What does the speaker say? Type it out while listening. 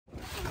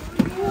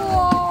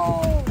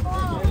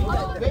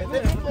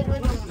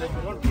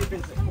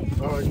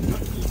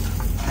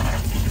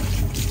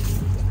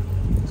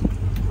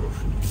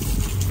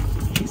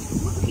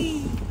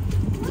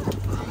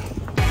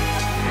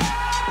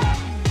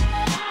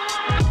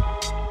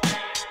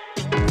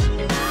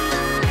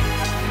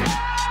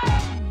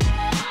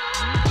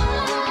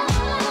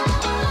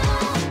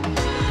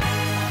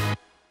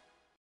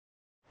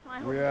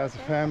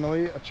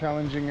family are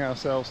challenging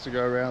ourselves to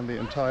go around the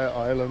entire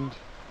island.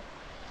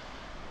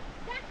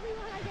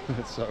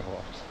 It's so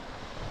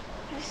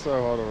hot. So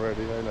hot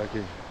already, eh,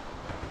 Lucky?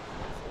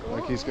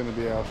 Lucky's going to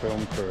be our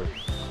film crew.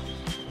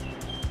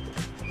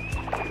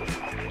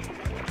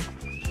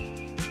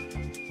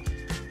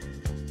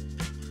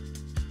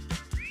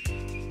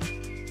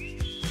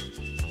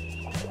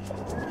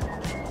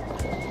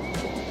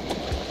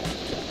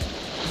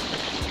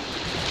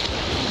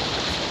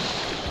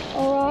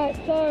 Alright,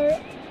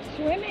 so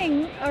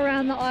swimming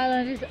around the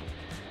island is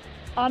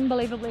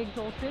unbelievably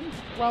exhausting.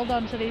 Well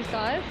done to these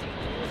guys.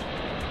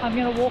 I'm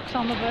going to walk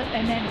some of it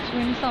and then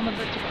swim some of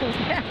it to cool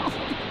down.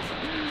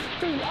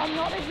 I'm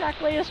not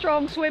exactly a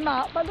strong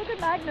swimmer, but look at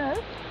Magnus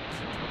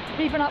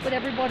keeping up with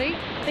everybody.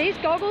 These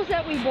goggles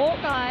that we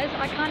bought, guys,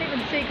 I can't even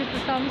see because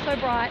the sun's so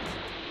bright,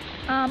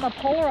 are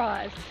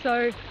polarized,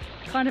 so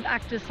kind of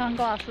act as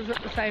sunglasses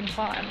at the same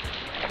time.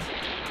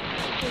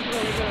 It's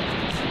really good.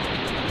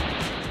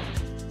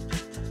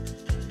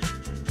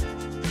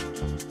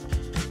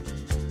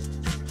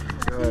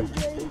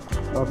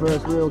 Our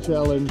first real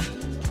challenge,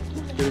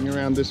 getting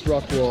around this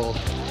rock wall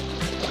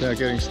without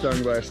getting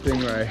stung by a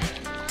stingray.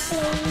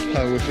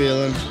 How are we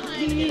feeling?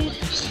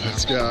 So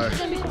let's go.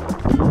 How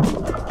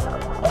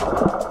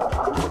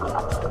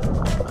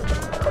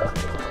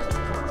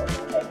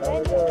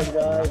we doing,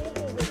 guys?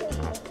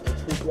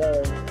 Let's keep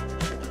going.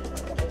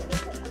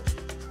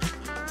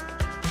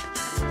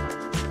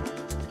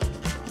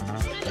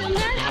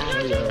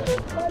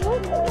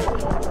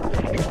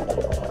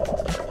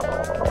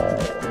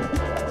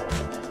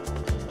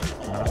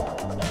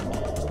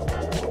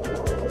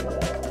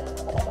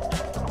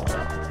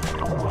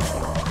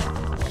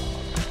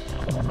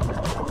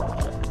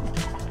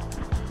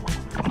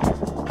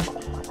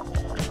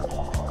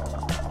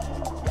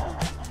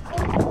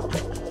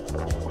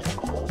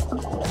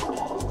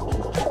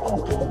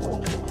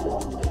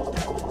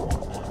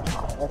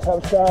 Come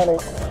Sharny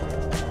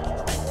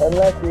and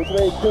Lucky,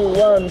 3, 2,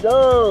 1,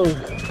 go!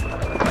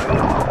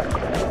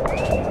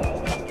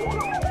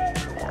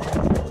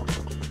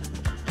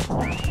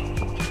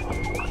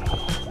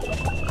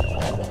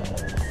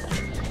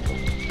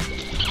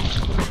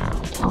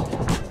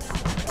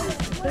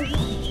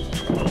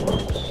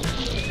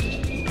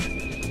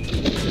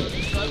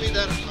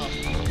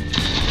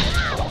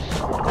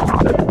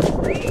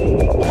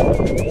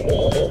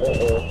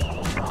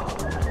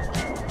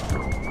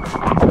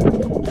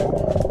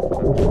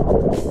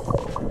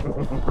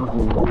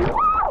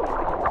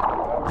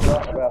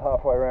 About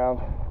halfway around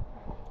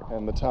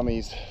and the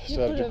tummies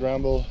started to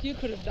grumble. You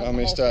could have done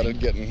Mummy started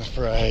getting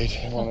afraid,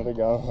 wanted to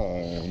go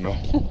home.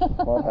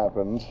 What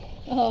happened?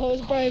 Oh, I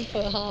was brave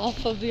for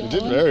half of the You island.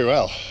 did very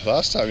well.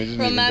 Last time you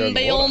didn't even go in Remember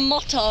the your water.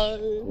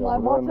 motto. My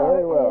You're doing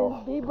very well.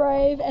 motto is be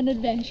brave and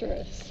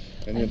adventurous.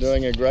 And you're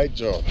doing a great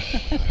job,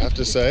 I have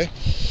to say.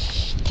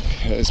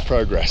 It's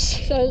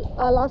progress. So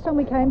last time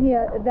we came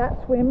here,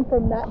 that swim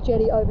from that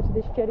jetty over to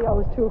this jetty, I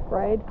was too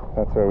afraid.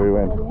 That's where we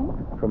went.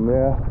 From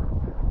there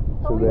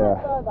to there.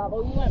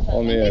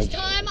 On the This edge.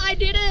 time I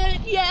did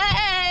it!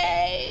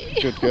 Yay!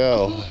 Good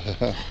girl.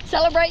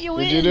 Celebrate your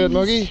wins. Did you do it,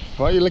 Moggy?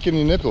 Why are you licking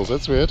your nipples?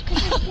 That's weird.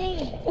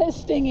 They're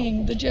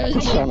stinging, the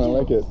jersey. Trying to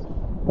lick it.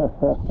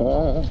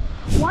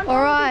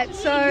 Alright,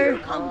 so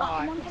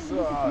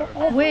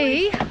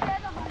we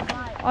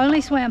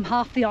only swam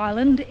half the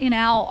island in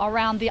our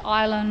around the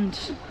island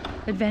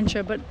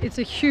adventure, but it's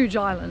a huge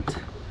island.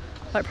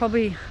 Like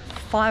probably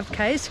 5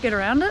 k's to get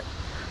around it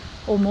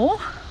or more.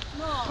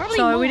 Probably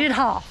So more. we did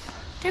half.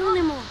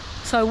 Definitely more.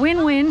 So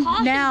win-win. Half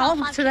is Now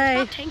about 5 today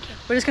k's, about 10 k's.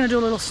 we're just going to do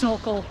a little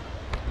snorkel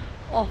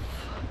off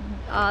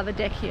the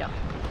deck here.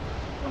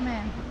 Oh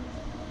man.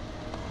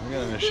 We're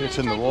going to shit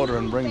in the water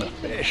and bring the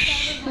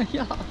fish.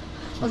 Yeah.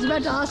 I was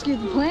about to ask you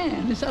the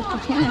plan. Is that the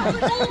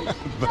plan?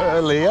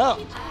 Burley up.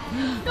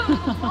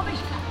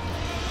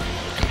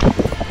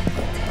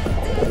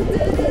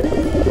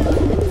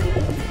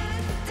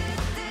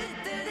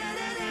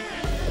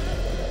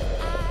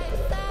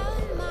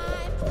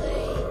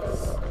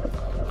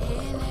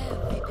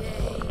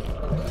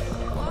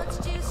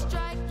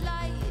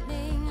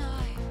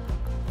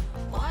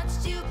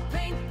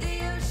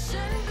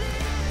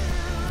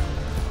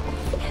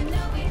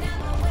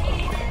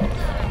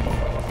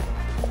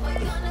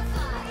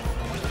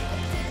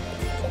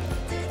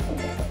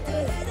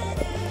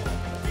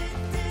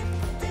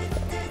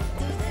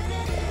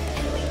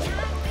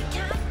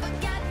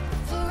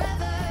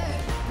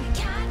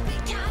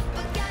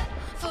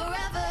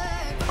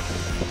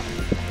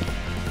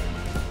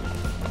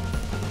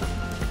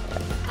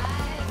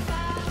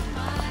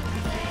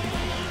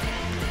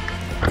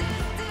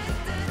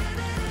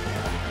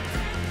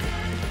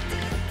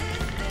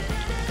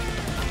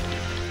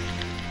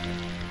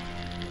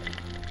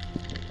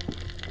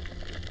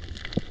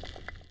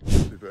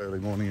 Early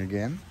morning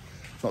again,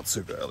 not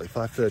super early,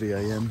 5:30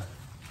 a.m.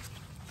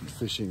 The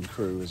fishing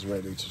crew is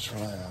ready to try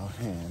our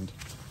hand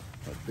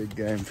at big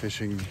game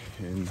fishing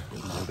in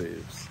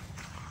Maldives.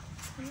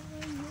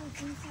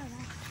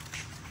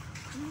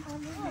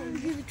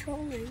 Do the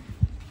trolling.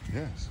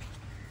 Yes,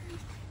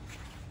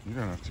 you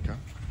don't have to come.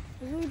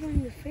 We're all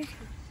doing the fishing.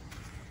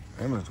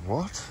 Emmett,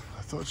 what?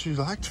 I thought you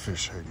liked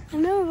fishing. I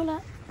know,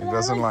 but He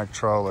doesn't like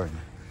trolling.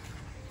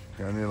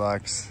 He only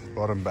likes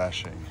bottom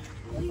bashing.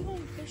 What are you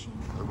going fishing?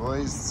 The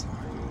boys,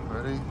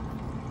 ready?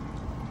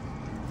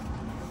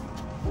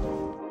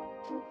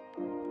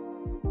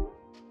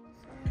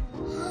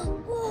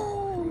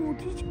 Whoa,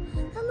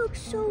 that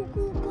looks so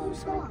cool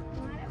close up.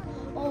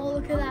 Oh,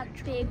 look at that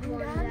big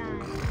one,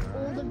 Dad.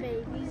 All the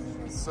babies.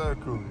 So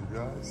cool, you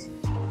guys.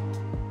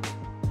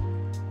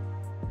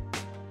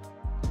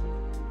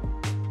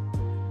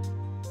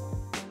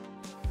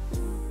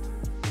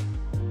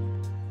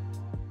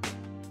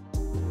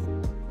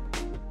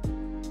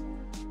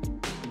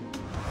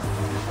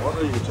 What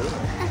are you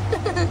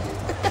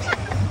doing?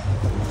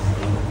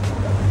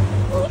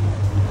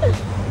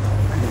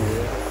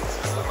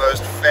 This is the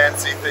most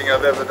fancy thing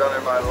I've ever done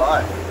in my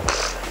life.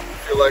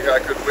 I feel like I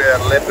could wear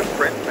leopard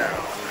print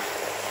now.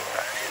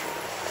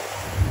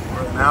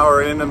 We're an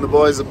hour in and the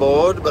boys are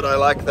bored, but I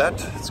like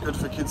that. It's good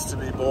for kids to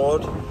be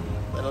bored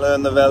and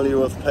learn the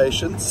value of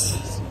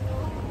patience.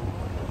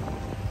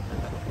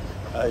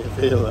 How you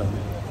feeling?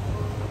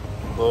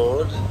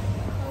 Bored?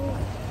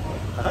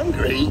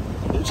 Hungry?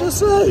 You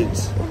just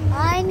ate.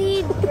 I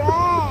need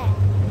bread.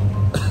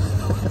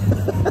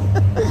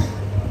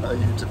 No,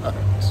 you don't.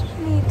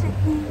 Need to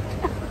eat.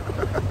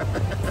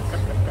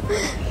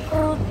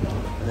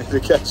 I need to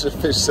catch a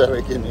fish so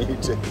we can eat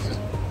it. Give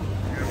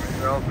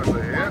yourself in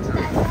the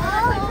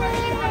head.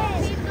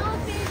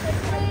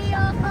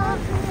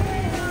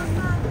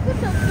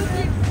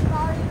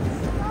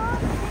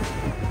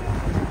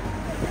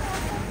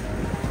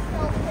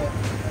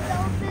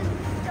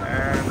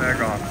 And they're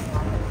gone.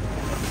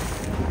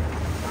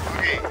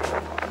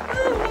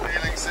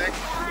 Feeling sick?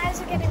 My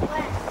eyes are getting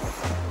wet.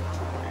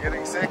 You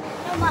getting sick?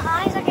 No, my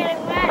eyes are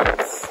getting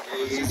wet.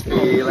 He's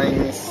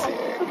feeling sick.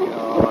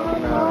 Oh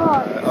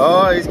no.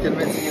 Oh, he's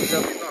convincing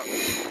himself he's not. We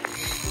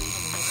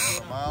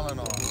have a marlin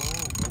on.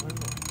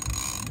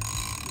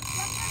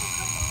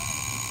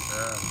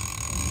 Yeah.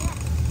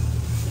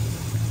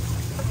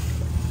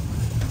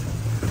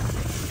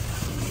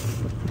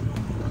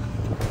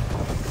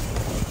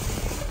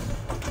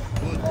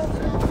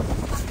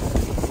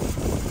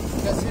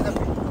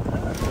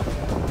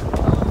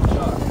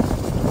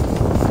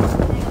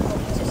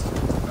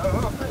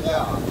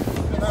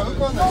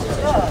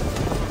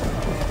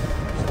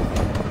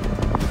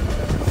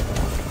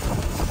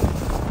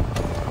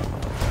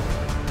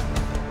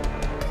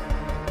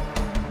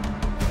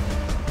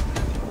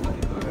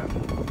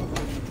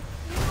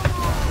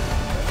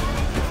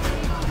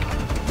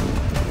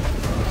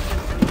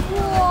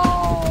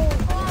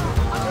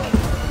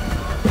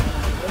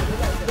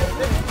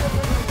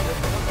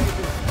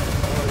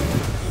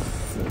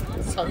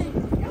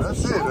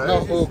 That's it, eh? No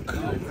hook.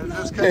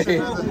 Just catch it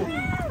with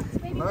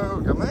a... No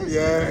hook, amazing.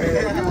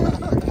 Yeah.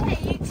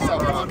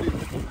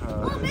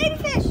 Oh, baby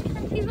fish!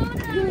 He's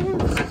moving around.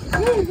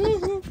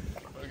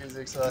 Look, he's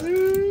excited.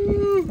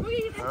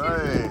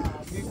 Hey.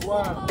 Big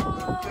one.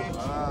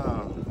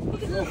 Wow.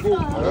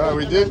 Alright,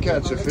 we did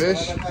catch a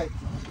fish.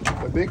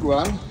 A big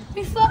one.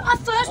 Our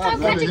first time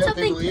never catching yet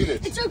something. people eat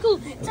it. It's so cool.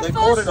 It's They our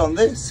caught first. it on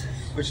this,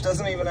 which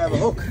doesn't even have a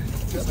hook.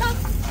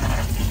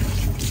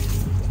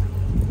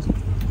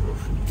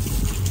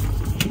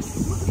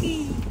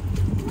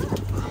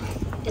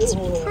 It's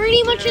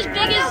pretty much as big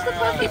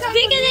as. It's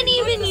bigger than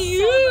even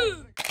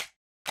you.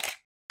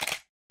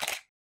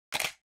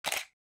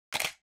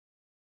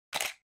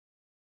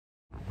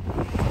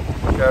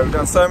 Okay, we've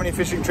done so many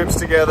fishing trips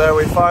together.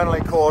 We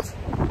finally caught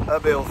a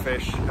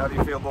billfish. How do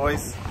you feel,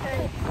 boys?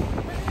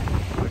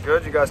 Was it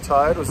good? You guys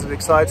tired? Was it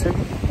exciting?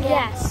 What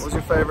Yes. was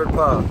your favourite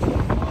part?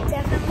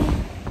 Definitely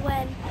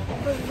when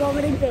we're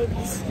vomiting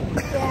babies.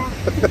 Yeah.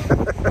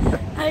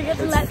 I got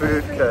to Its let them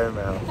food free. came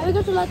out. I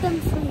got to let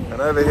them free.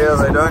 And over here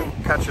they don't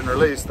catch and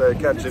release, they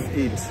catch and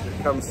eat.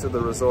 It comes to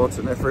the resort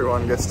and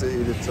everyone gets to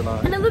eat it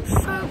tonight. And it looks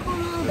so cool,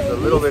 little It's babies. a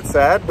little bit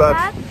sad, but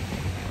Dad,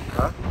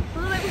 huh?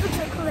 little babies look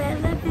so cool. They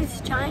have like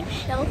this giant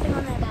shell thing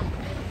on their back.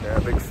 Yeah,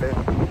 big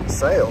fin.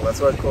 Sail, that's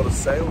why it's called a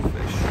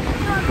sailfish.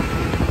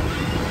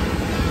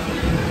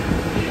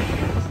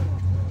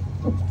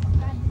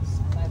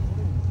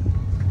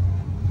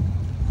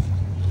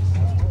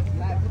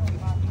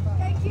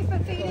 Thank you for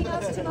feeding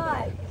us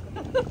tonight.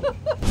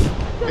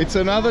 It's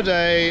another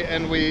day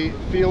and we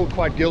feel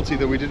quite guilty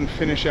that we didn't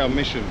finish our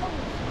mission.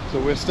 So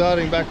we're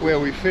starting back where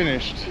we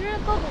finished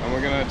and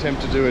we're going to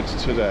attempt to do it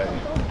today.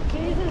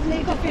 Jesus,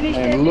 Nico finished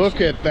And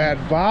look at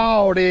that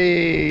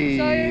body!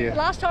 So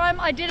last time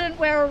I didn't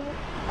wear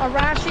a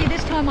rashie,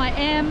 this time I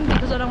am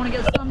because I don't want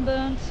to get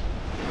sunburnt.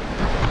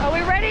 Are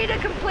we ready to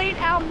complete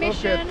our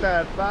mission? Look at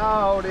that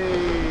body!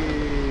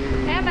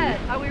 Emmett,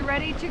 are we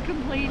ready to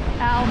complete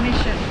our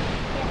mission?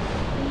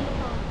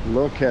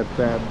 Look at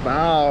that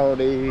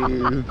body!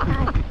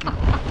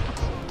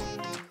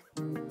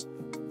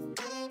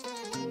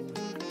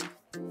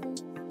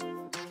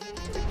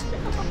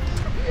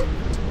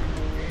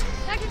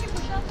 Now can you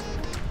push up?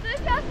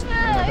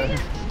 Disgusting!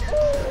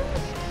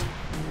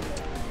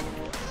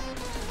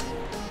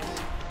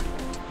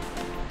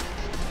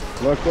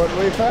 Look what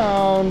we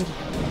found.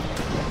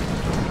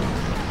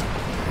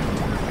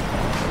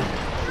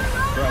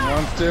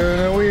 Someone's doing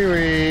a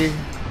wee-wee.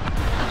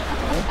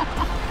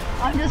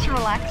 I'm just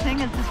relaxing.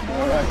 It's just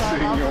water.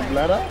 Relaxing your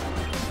bladder.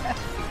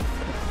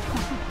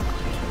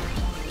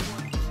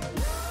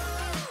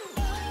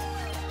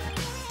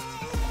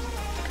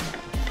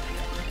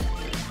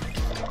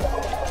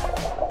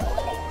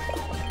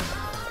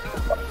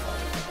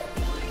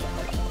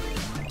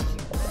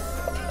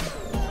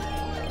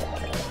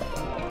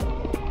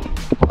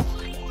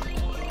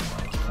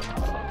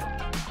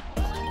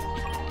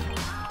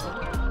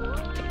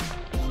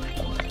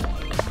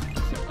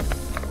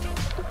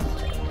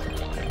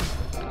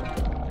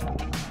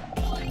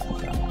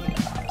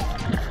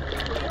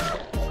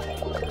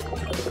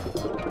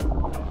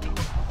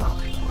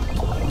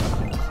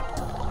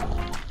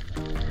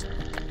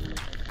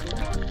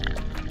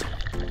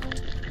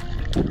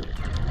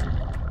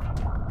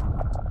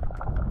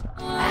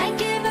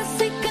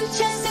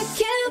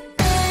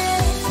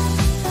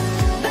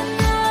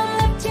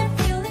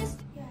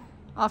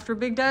 After a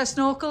big day of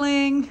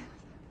snorkeling,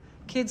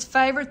 kids'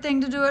 favorite thing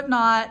to do at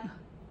night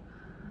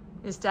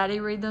is Daddy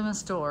read them a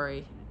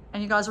story.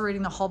 And you guys are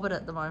reading The Hobbit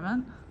at the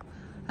moment.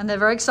 And they're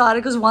very excited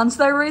because once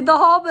they read The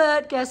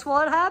Hobbit, guess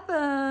what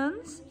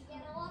happens? You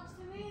gotta watch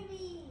the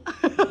movie.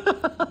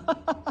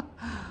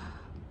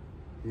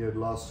 He had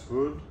lost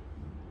hood,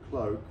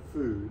 cloak,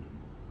 food,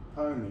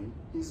 pony,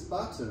 his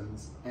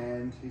buttons,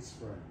 and his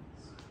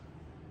friends.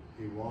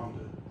 He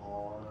wandered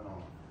on and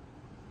on,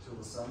 till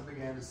the sun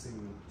began to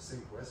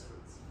sink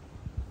westwards,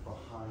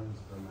 behind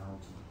the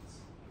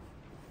mountains.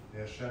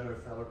 Their shadow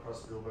fell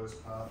across Bilbo's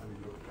path, and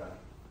he looked back.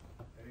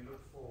 And he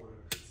looked forward